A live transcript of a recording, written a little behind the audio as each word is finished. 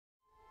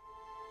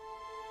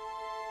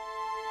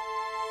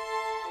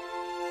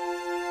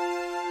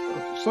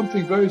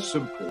something very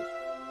simple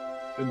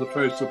in the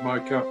face of my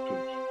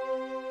captors.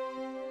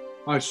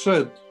 I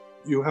said,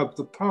 "You have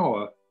the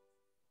power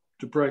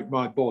to break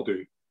my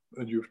body,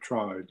 and you've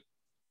tried.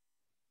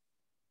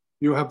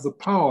 You have the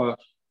power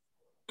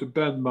to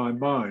bend my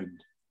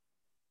mind,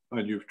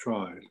 and you've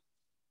tried.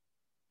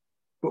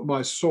 But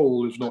my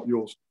soul is not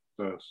your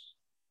success."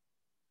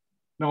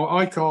 Now,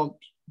 I can't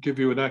give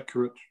you an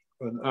accurate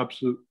and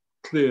absolute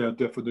clear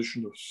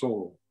definition of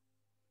soul.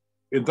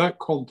 In that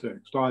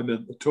context, I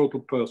meant the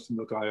total person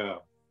that I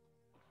am.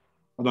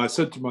 And I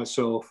said to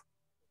myself,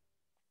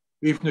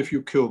 even if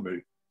you kill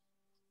me,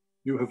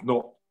 you have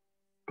not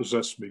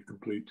possessed me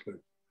completely,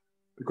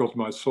 because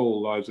my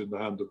soul lies in the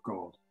hand of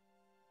God.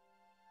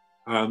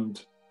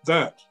 And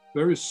that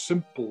very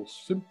simple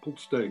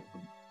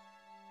statement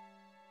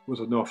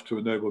was enough to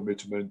enable me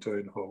to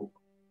maintain hope.